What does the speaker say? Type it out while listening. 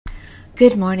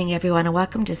Good morning, everyone, and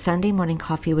welcome to Sunday Morning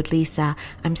Coffee with Lisa.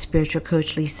 I'm spiritual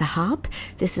coach Lisa Hopp.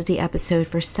 This is the episode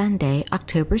for Sunday,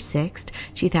 October 6th,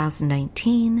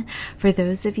 2019. For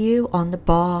those of you on the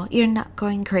ball, you're not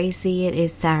going crazy. It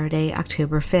is Saturday,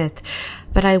 October 5th.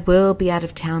 But I will be out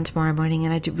of town tomorrow morning,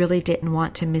 and I really didn't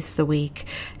want to miss the week.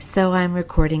 So I'm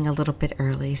recording a little bit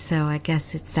early. So I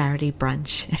guess it's Saturday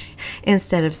brunch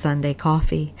instead of Sunday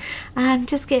coffee. I'm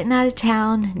just getting out of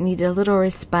town, need a little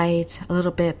respite, a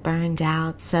little bit burned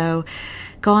out. So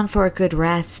going for a good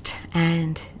rest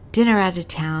and dinner out of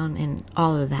town and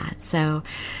all of that. So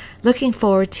looking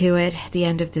forward to it, the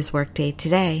end of this workday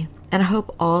today. And I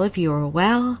hope all of you are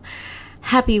well.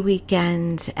 Happy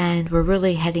weekend, and we're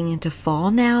really heading into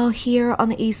fall now here on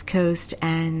the East Coast,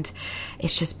 and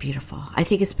it's just beautiful. I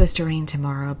think it's supposed to rain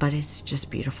tomorrow, but it's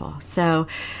just beautiful. So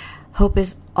hope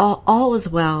is all is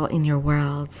well in your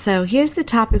world. So here's the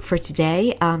topic for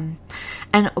today. And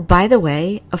by the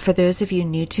way, for those of you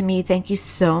new to me, thank you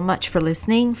so much for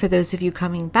listening. For those of you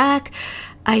coming back,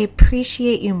 I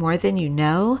appreciate you more than you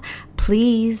know.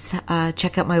 Please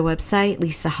check out my website,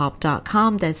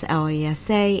 lisahopp.com. That's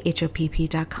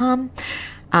LISAHOPP.com.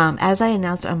 As I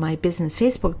announced on my business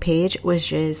Facebook page,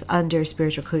 which is under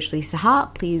Spiritual Coach Lisa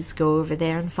Hopp, please go over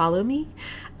there and follow me.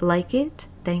 Like it.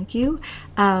 Thank you.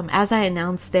 As I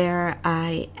announced there,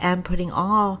 I am putting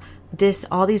all these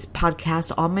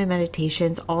podcasts, all my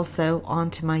meditations also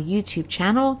onto my YouTube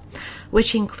channel,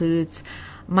 which includes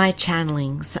my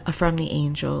channelings from the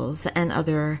angels and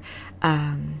other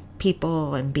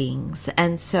people and beings.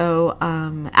 And so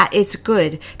it's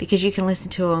good because you can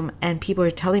listen to them, and people are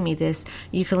telling me this,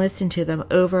 you can listen to them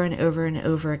over and over and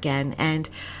over again. And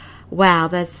wow,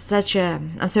 I'm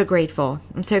so grateful.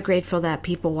 I'm so grateful that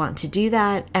people want to do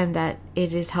that and that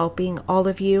it is helping all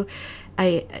of you.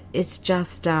 It's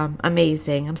just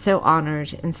amazing. I'm so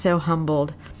honored and so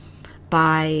humbled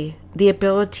by the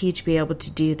ability to be able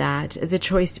to do that, the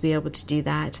choice to be able to do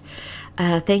that.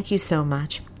 Thank you so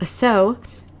much. So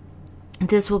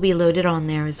this will be loaded on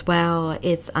there as well.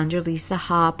 It's under Lisa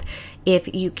Hopp.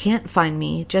 If you can't find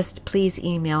me, just please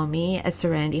email me at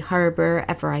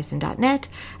serenityharbor@verizon.net,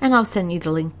 and I'll send you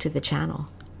the link to the channel.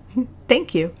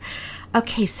 Thank you.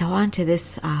 Okay, so on to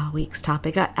this week's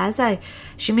topic. As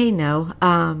you may know,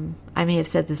 I may have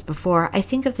said this before, I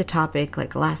think of the topic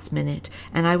like last minute,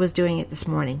 and I was doing it this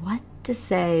morning. What to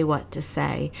say.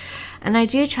 And I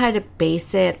do try to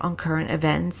base it on current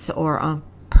events or on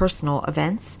personal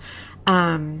events.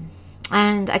 And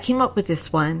I came up with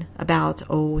this one about,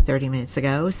 30 minutes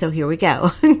ago. So here we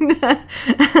go.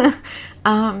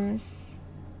 I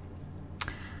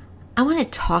want to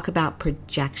talk about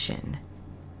projection.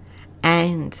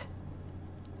 And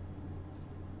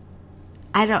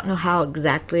I don't know how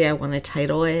exactly I want to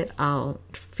title it. I'll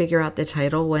figure out the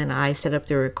title when I set up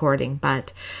the recording.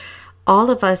 But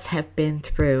all of us have been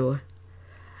through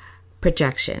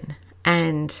projection.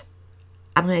 And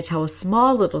I'm going to tell a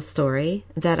small little story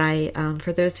that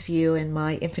for those of you in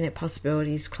my Infinite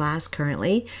Possibilities class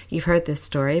currently, you've heard this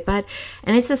story,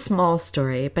 and it's a small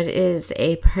story, but it is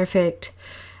a perfect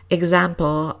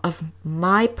example of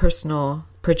my personal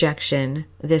projection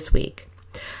this week.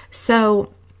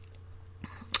 So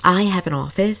I have an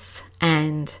office,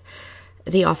 and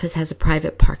the office has a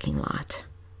private parking lot.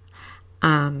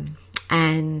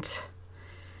 And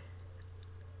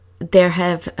there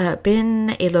have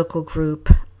been a local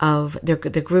group of, the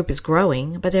group is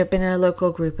growing, but there have been a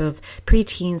local group of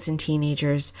preteens and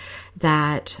teenagers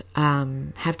that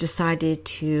have decided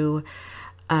to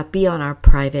be on our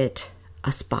private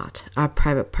spot, our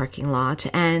private parking lot.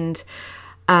 And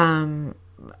I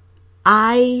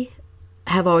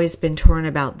have always been torn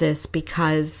about this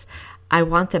because I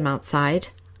want them outside.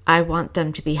 I want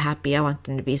them to be happy. I want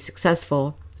them to be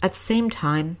successful. At the same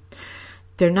time,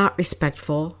 they're not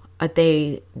respectful.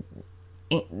 They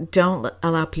don't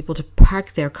allow people to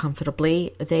park there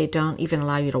comfortably. They don't even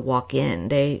allow you to walk in.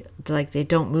 They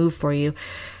don't move for you.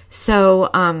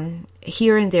 So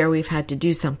here and there we've had to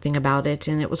do something about it.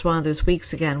 And it was one of those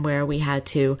weeks again where we had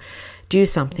to do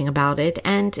something about it.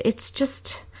 And it's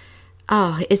just,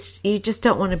 you just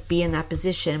don't want to be in that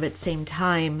position. But at the same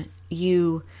time,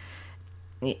 you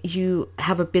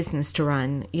have a business to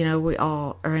run. You know, we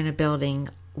all are in a building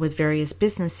with various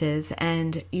businesses,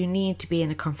 and you need to be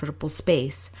in a comfortable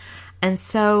space. And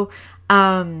so,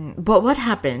 but what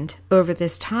happened over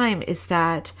this time is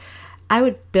that I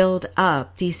would build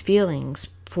up these feelings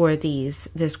for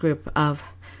this group of,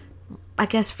 I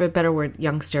guess for a better word,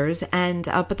 youngsters, and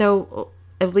but though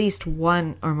at least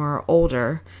one or more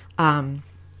older, and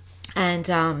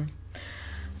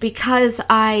because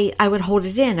I would hold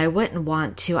it in. I wouldn't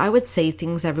want to. I would say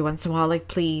things every once in a while, like,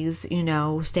 please,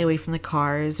 stay away from the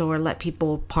cars, or let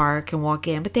people park and walk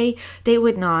in. But they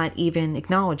would not even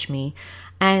acknowledge me.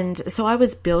 And so I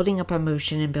was building up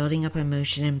emotion and building up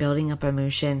emotion and building up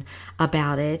emotion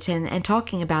about it, and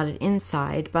talking about it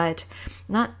inside, but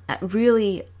not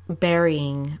really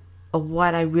burying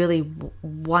what I really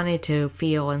wanted to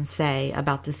feel and say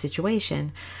about the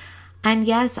situation. And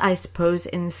yes, I suppose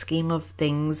in the scheme of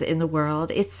things in the world,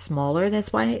 it's smaller.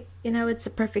 That's why, it's a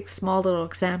perfect small little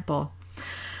example.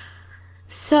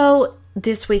 So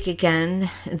this week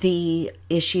again, the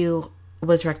issue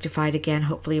was rectified again,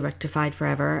 hopefully rectified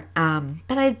forever.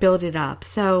 But I'd built it up.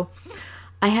 So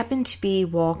I happened to be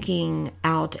walking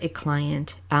out a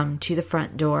client to the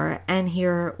front door, and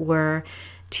here were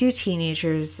two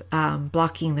teenagers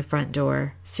blocking the front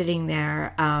door, sitting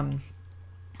there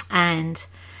and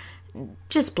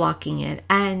just blocking it.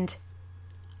 And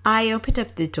I opened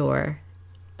up the door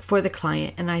for the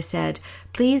client and I said,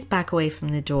 please back away from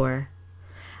the door.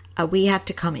 We have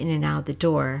to come in and out the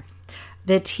door.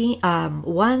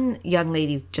 One young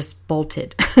lady just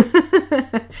bolted,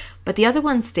 but the other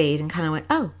one stayed and kind of went,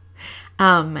 oh.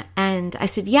 And I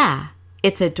said, yeah,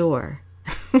 it's a door.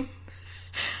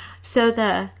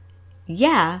 So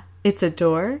it's a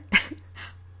door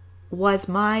was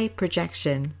my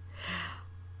projection.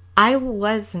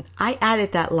 I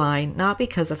added that line not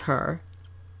because of her.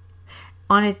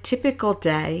 On a typical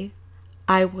day,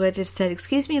 I would have said,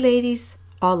 excuse me, ladies,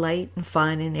 all light and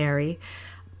fun and airy.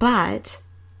 But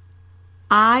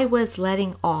I was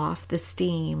letting off the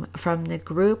steam from the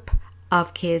group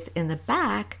of kids in the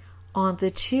back on the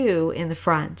two in the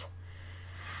front.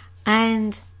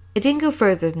 And it didn't go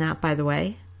further than that, by the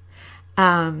way.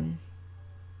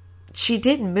 She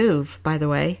didn't move, by the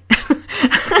way.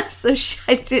 So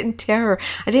I didn't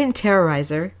terrorize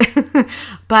her.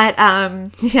 But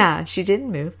she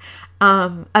didn't move.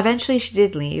 Eventually she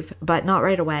did leave, but not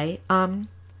right away.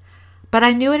 But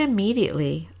I knew it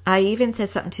immediately. I even said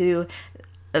something to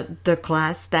the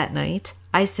class that night.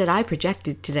 I said, I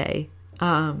projected today.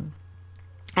 And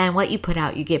what you put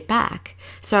out, you get back.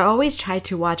 So I always try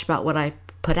to watch about what I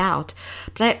put out.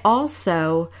 But I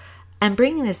also am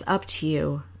bringing this up to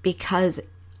you because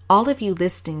all of you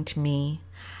listening to me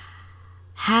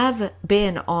have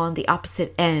been on the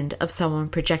opposite end of someone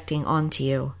projecting onto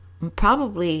you.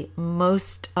 Probably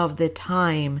most of the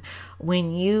time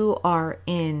when you are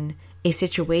in a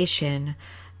situation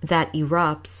that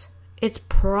erupts, it's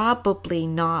probably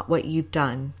not what you've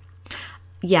done.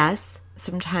 Yes,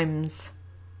 sometimes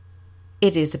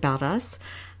it is about us.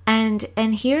 And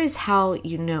here's how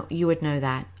you would know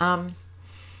that.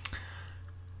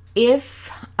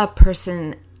 If a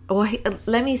person, well,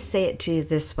 let me say it to you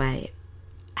this way.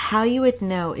 How you would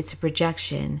know it's a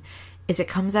projection is it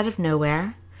comes out of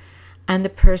nowhere and the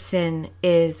person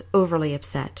is overly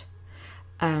upset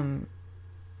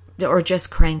or just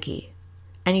cranky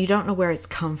and you don't know where it's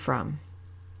come from.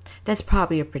 That's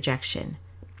probably a projection.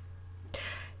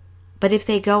 But if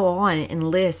they go on and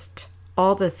list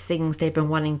all the things they've been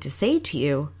wanting to say to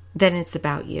you, then it's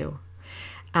about you.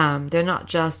 They're not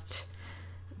just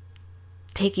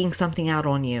taking something out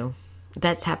on you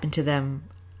that's happened to them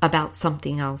about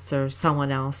something else or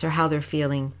someone else or how they're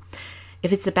feeling.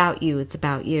 If it's about you, it's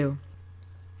about you.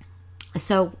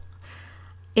 So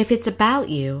if it's about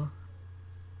you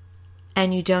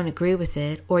and you don't agree with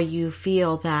it, or you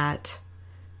feel that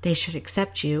they should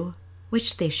accept you,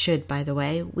 which they should, by the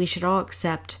way, we should all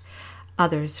accept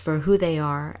others for who they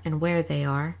are and where they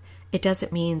are. It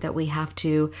doesn't mean that we have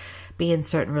to be in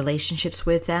certain relationships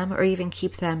with them or even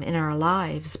keep them in our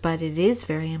lives, but it is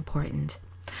very important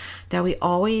that we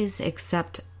always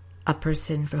accept a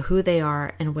person for who they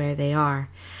are and where they are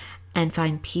and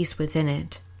find peace within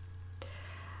it.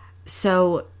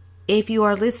 So if you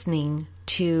are listening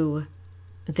to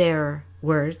their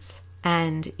words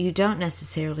and you don't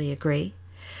necessarily agree,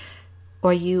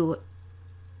 or you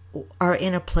are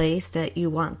in a place that you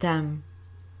want them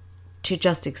to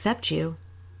just accept you,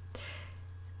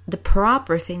 the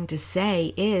proper thing to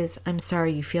say is, I'm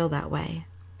sorry you feel that way.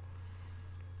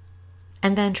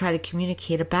 And then try to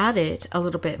communicate about it a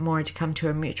little bit more to come to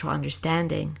a mutual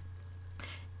understanding.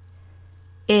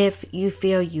 If you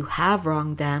feel you have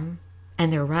wronged them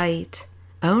and they're right,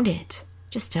 own it.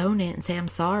 Just own it and say, I'm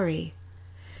sorry.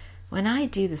 When I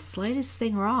do the slightest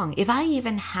thing wrong, if I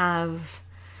even have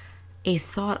a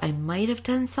thought I might have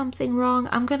done something wrong,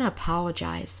 I'm going to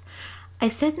apologize. I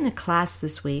said in the class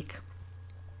this week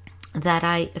that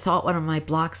I thought one of my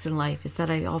blocks in life is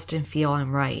that I often feel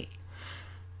I'm right.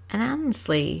 And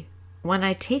honestly, when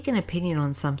I take an opinion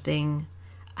on something,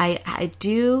 I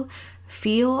do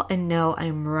feel and know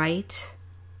I'm right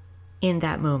in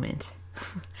that moment.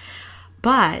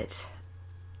 But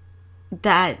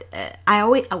that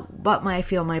what I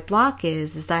feel my block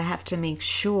is that I have to make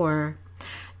sure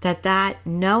that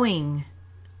knowingness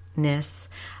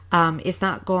is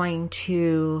not going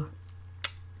to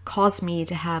cause me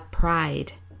to have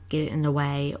pride get in the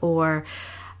way, or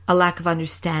a lack of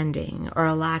understanding, or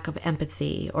a lack of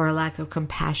empathy, or a lack of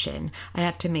compassion. I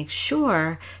have to make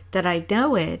sure that I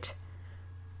know it,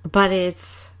 but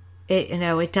it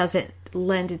doesn't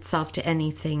lend itself to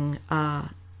anything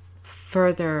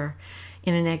further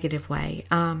in a negative way.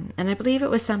 And I believe it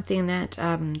was something that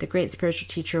the great spiritual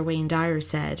teacher Wayne Dyer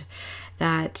said,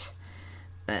 that,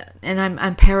 and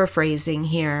I'm paraphrasing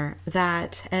here,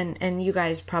 that, and you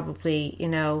guys probably,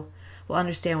 will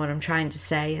understand what I'm trying to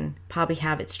say and probably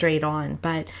have it straight on,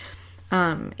 but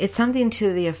it's something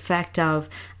to the effect of,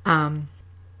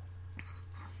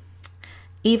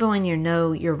 even when you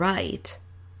know you're right,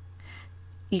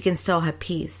 you can still have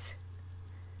peace.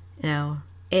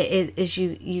 It is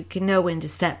you can know when to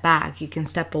step back, you can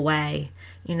step away,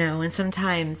 and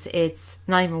sometimes it's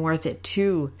not even worth it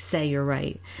to say you're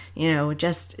right,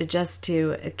 just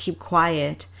to keep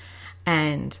quiet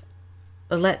and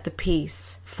let the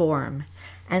peace form.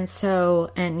 And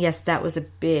yes, that was a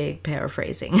big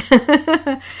paraphrasing.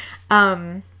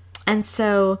 And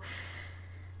so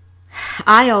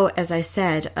as I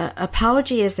said,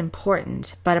 apology is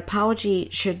important, but apology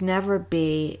should never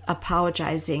be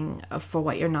apologizing for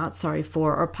what you're not sorry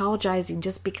for, or apologizing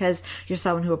just because you're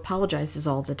someone who apologizes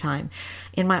all the time.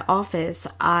 In my office,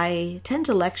 I tend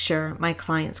to lecture my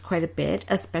clients quite a bit,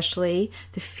 especially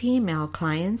the female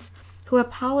clients who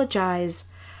apologize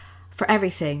for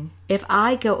everything. If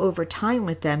I go over time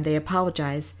with them, they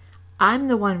apologize. I'm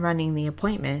the one running the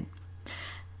appointment.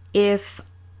 If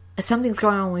something's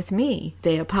going on with me,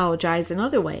 they apologize in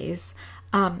other ways.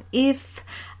 If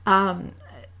they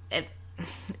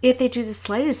do the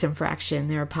slightest infraction,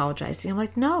 they're apologizing. I'm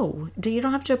like, no, you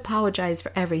don't have to apologize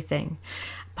for everything.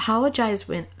 Apologize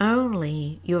when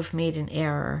only you have made an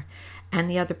error and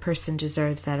the other person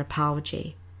deserves that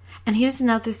apology. And here's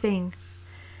another thing,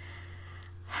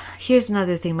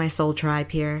 my soul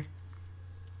tribe here.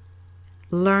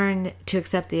 Learn to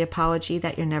accept the apology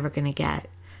that you're never going to get,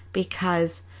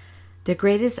 because the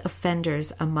greatest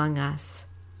offenders among us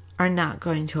are not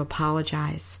going to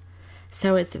apologize.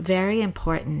 So it's very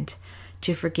important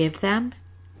to forgive them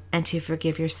and to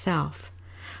forgive yourself.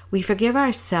 We forgive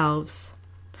ourselves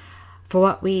for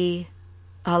what we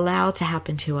allow to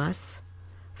happen to us,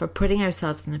 for putting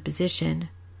ourselves in a position,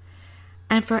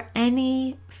 and for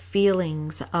any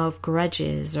feelings of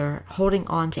grudges or holding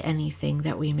on to anything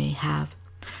that we may have.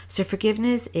 So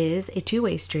forgiveness is a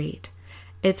two-way street.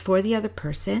 It's for the other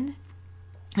person,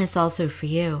 it's also for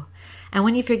you. And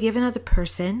when you forgive another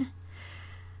person,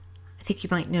 I think you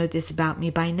might know this about me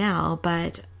by now,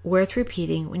 but worth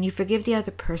repeating, when you forgive the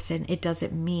other person, it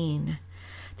doesn't mean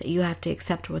that you have to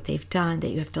accept what they've done, that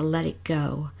you have to let it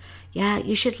go. Yeah,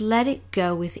 you should let it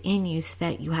go within you so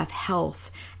that you have health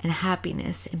and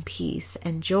happiness and peace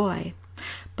and joy.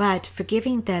 But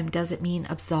forgiving them doesn't mean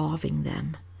absolving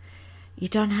them. You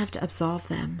don't have to absolve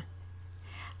them.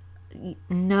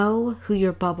 Know who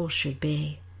your bubble should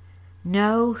be.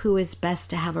 Know who is best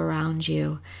to have around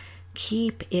you.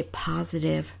 Keep it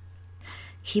positive.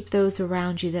 Keep those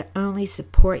around you that only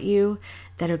support you,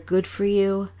 that are good for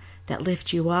you, that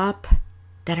lift you up,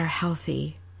 that are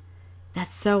healthy.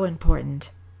 That's so important.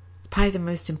 It's probably the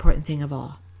most important thing of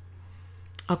all.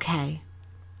 Okay.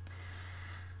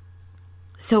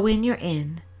 So when you're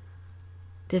in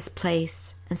this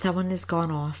place and someone has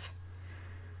gone off,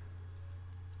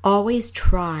 always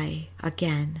try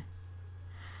again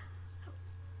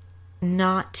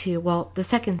not to, the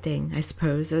second thing, I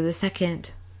suppose, or the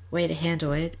second way to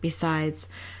handle it, besides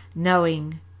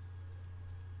knowing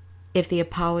if the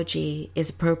apology is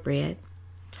appropriate,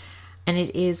 and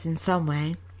it is in some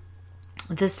way,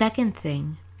 the second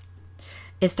thing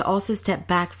is to also step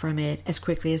back from it as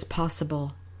quickly as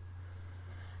possible.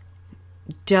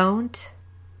 Don't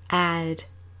add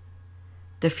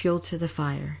the fuel to the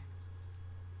fire.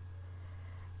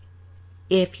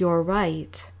 If you're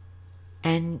right,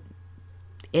 and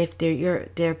if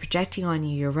they're projecting on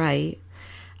you, you're right,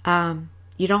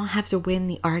 you don't have to win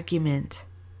the argument.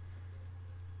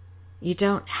 You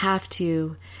don't have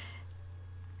to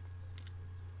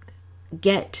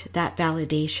get that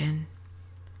validation.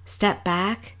 Step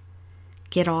back,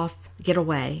 get off, get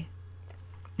away.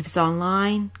 If it's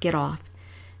online, get off.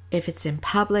 If it's in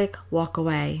public, walk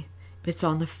away. If it's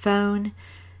on the phone,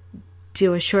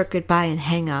 do a short goodbye and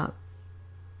hang up.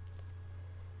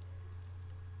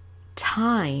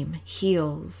 time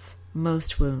heals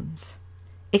most wounds.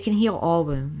 It can heal all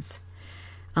wounds,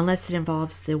 unless it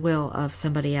involves the will of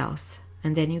somebody else.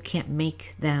 And then you can't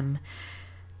make them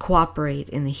cooperate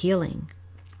in the healing.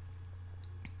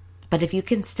 But if you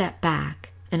can step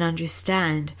back and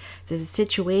understand that the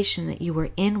situation that you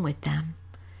were in with them,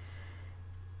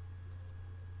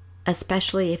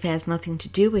 especially if it has nothing to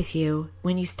do with you,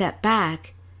 when you step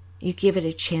back, you give it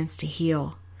a chance to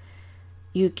heal.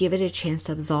 You give it a chance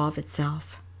to absolve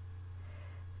itself.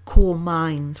 Cool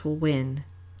minds will win.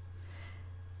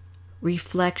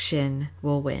 Reflection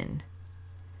will win.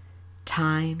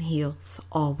 Time heals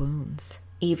all wounds,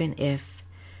 even if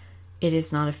it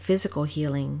is not a physical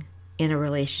healing in a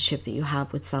relationship that you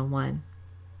have with someone.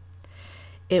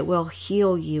 It will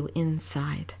heal you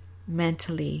inside,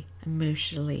 mentally,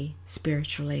 emotionally,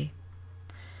 spiritually.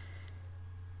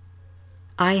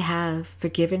 I have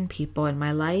forgiven people in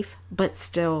my life, but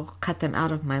still cut them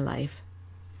out of my life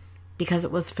because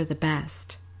it was for the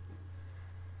best.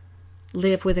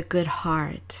 Live with a good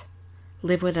heart.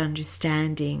 Live with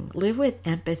understanding. Live with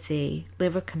empathy.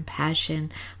 Live with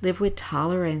compassion. Live with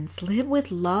tolerance. Live with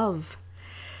love.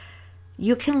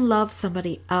 You can love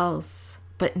somebody else,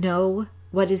 but know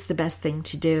what is the best thing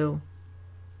to do.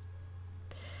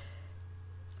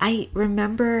 I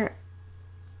remember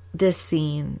this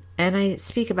scene, and I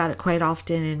speak about it quite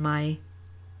often in my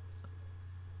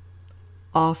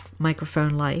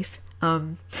off-microphone life.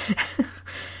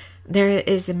 There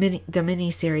is the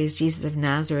mini-series Jesus of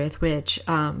Nazareth, which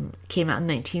came out in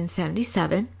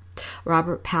 1977.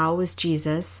 Robert Powell was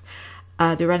Jesus,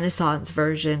 the Renaissance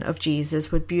version of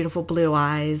Jesus with beautiful blue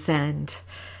eyes, and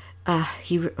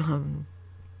the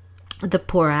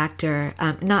poor actor.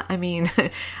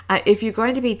 If you're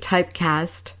going to be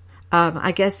typecast,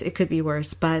 I guess it could be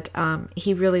worse, but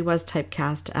he really was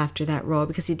typecast after that role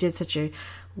because he did such a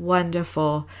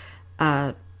wonderful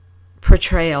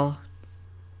portrayal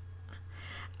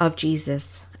of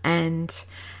Jesus. And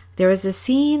there was a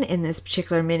scene in this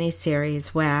particular miniseries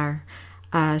where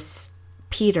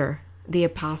Peter, the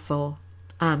apostle,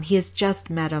 he has just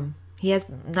met him. He has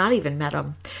not even met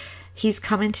him. He's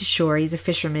coming to shore. He's a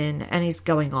fisherman, and he's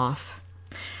going off.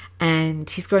 And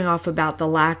he's going off about the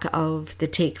lack of the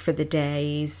take for the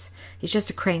day. He's just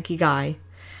a cranky guy.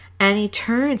 And he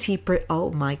turns,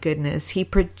 oh my goodness, he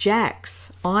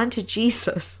projects onto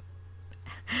Jesus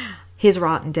his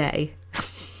rotten day.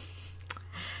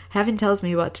 Heaven tells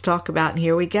me what to talk about, and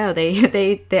here we go.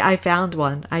 I found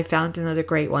one. I found another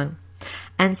great one.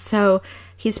 And so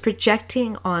he's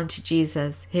projecting onto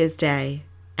Jesus his day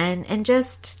and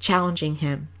just challenging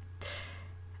him.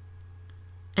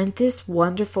 And this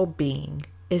wonderful being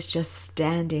is just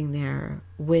standing there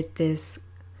with this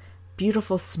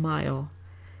beautiful smile,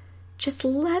 just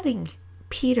letting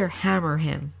Peter hammer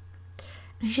him.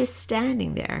 And he's just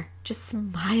standing there, just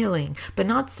smiling, but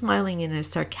not smiling in a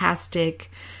sarcastic,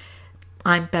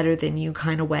 I'm better than you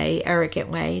kind of way, arrogant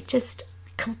way. Just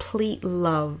complete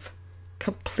love,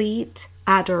 complete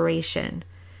adoration,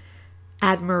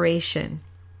 admiration.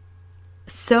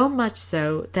 So much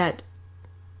so that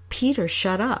Peter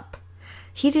shut up.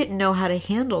 He didn't know how to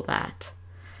handle that.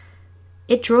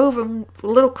 It drove him a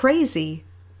little crazy.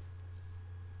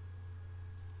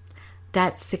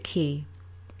 That's the key.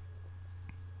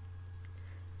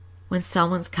 When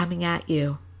someone's coming at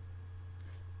you,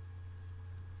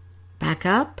 back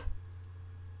up,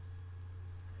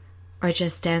 or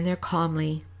just stand there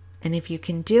calmly. And if you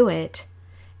can do it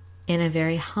in a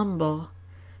very humble,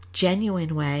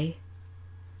 genuine way,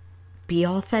 be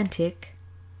authentic,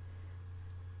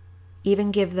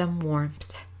 even give them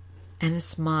warmth and a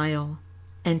smile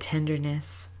and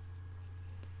tenderness.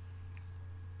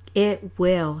 It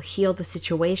will heal the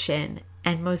situation,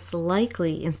 and most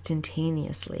likely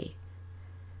instantaneously.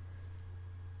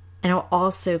 And it'll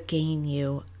also gain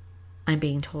you, I'm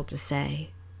being told to say,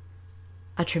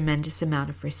 a tremendous amount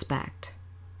of respect.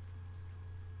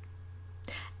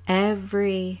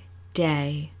 Every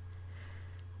day,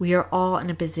 we are all in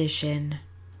a position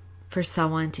for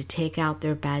someone to take out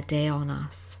their bad day on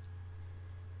us.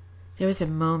 There was a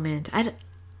moment, I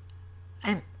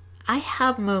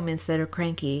have moments that are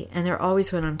cranky, and they're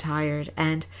always when I'm tired,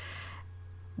 and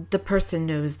the person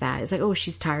knows that. It's like, oh,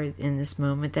 she's tired in this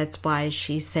moment. That's why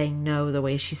she's saying no the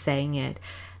way she's saying it.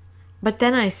 But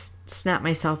then I snap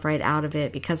myself right out of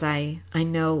it because I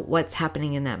know what's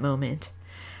happening in that moment.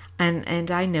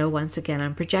 And I know, once again,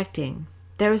 I'm projecting.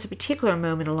 There was a particular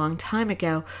moment a long time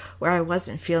ago where I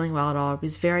wasn't feeling well at all. I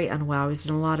was very unwell. I was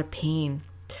in a lot of pain.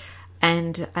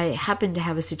 And I happened to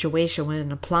have a situation with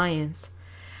an appliance.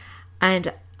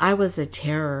 And I was a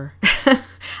terror.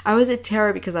 I was a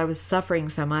terror because I was suffering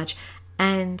so much.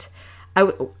 And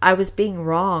I was being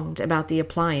wronged about the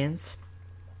appliance,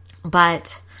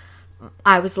 but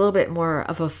I was a little bit more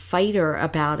of a fighter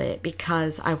about it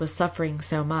because I was suffering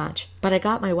so much. But I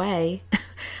got my way,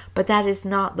 but that is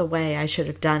not the way I should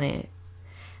have done it.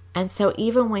 And so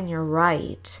even when you're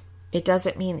right, it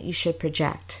doesn't mean that you should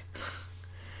project.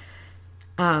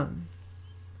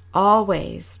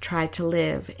 Always try to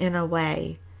live in a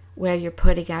way where you're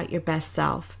putting out your best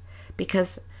self,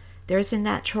 because there's a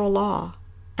natural law,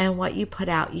 and what you put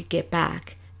out, you get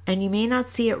back. And you may not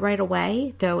see it right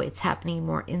away, though it's happening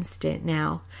more instant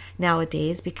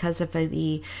nowadays because of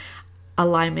the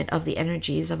alignment of the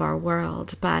energies of our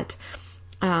world. But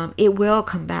it will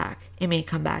come back. It may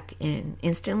come back in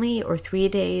instantly or 3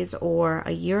 days or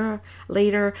a year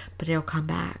later, but it'll come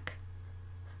back.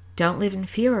 Don't live in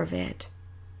fear of it.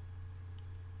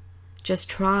 Just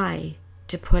try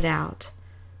to put out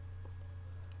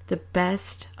the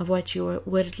best of what you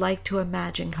would like to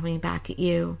imagine coming back at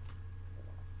you.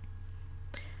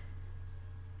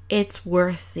 It's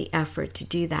worth the effort to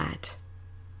do that,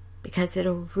 because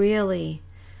it'll really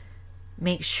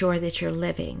make sure that you're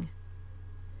living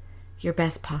your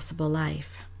best possible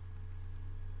life.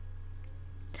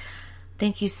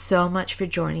 Thank you so much for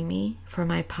joining me for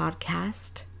my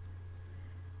podcast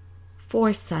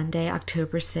for Sunday,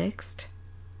 October 6th.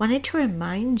 Wanted to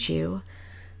remind you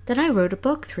that I wrote a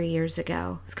book 3 years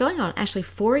ago. It's going on actually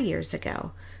 4 years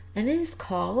ago. And it is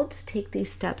called Take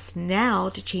These Steps Now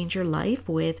to Change Your Life,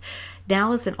 with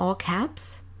now is in all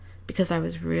caps because I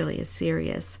was really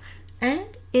serious.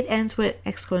 And it ends with an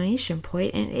exclamation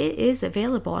point, and it is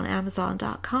available on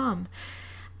Amazon.com.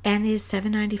 And is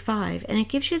 $7.95. And it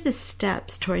gives you the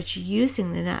steps towards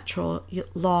using the natural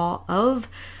law of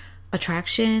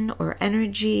attraction or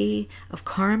energy, of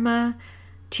karma,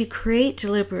 to create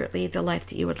deliberately the life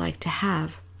that you would like to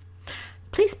have.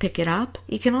 Please pick it up.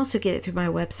 You can also get it through my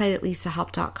website at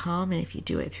lisahop.com. And if you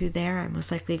do it through there, I'm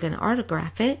most likely going to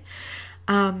autograph it.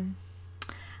 I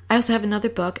also have another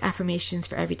book, Affirmations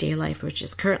for Everyday Life, which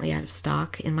is currently out of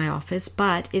stock in my office,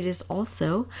 but it is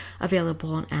also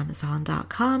available on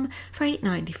Amazon.com for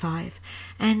 $8.95.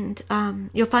 And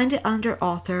you'll find it under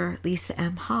author Lisa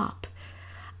M. Hop.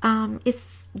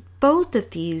 It's both of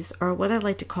these are what I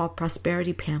like to call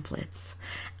prosperity pamphlets.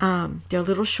 They're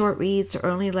little short reads. They're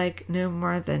only like no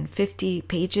more than 50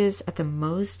 pages at the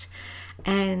most.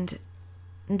 And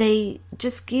they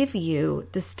just give you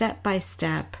the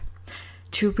step-by-step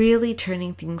to really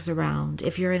turning things around.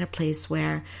 If you're in a place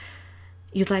where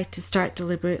you'd like to start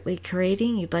deliberately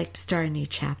creating, you'd like to start a new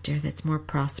chapter that's more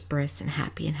prosperous and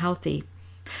happy and healthy.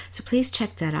 So please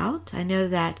check that out. I know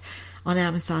that on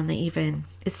Amazon they even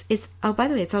it's oh, by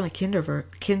the way, it's on a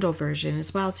Kindle version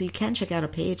as well, so you can check out a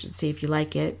page and see if you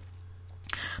like it.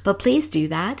 But please do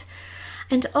that.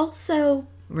 And also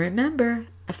remember,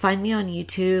 find me on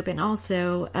YouTube, and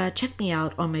also check me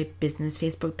out on my business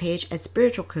Facebook page at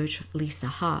Spiritual Coach Lisa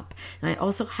Hop. And I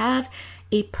also have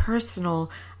a personal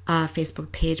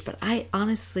Facebook page, but I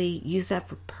honestly use that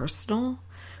for personal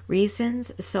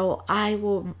reasons. So I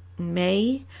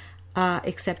may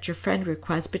accept your friend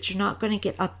request, but you're not going to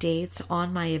get updates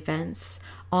on my events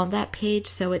on that page.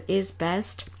 So it is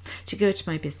best to go to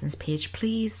my business page,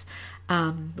 please,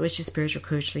 which is Spiritual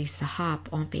Coach Lisa Hop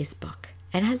on Facebook.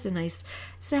 And it has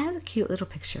a cute little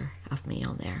picture of me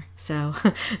on there. So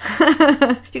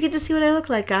you get to see what I look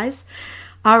like, guys.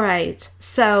 All right.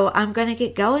 So I'm going to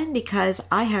get going because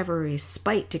I have a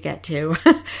respite to get to.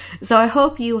 So I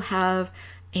hope you have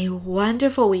a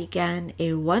wonderful weekend,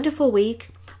 a wonderful week.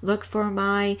 Look for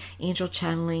my angel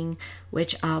channeling,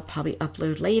 which I'll probably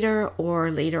upload later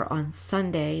or later on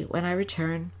Sunday when I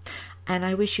return. And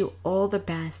I wish you all the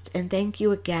best. And thank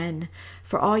you again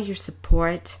for all your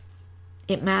support.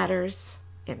 It matters.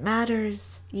 It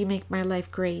matters. You make my life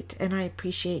great, and I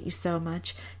appreciate you so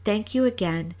much. Thank you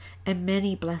again, and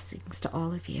many blessings to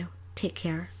all of you. Take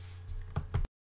care.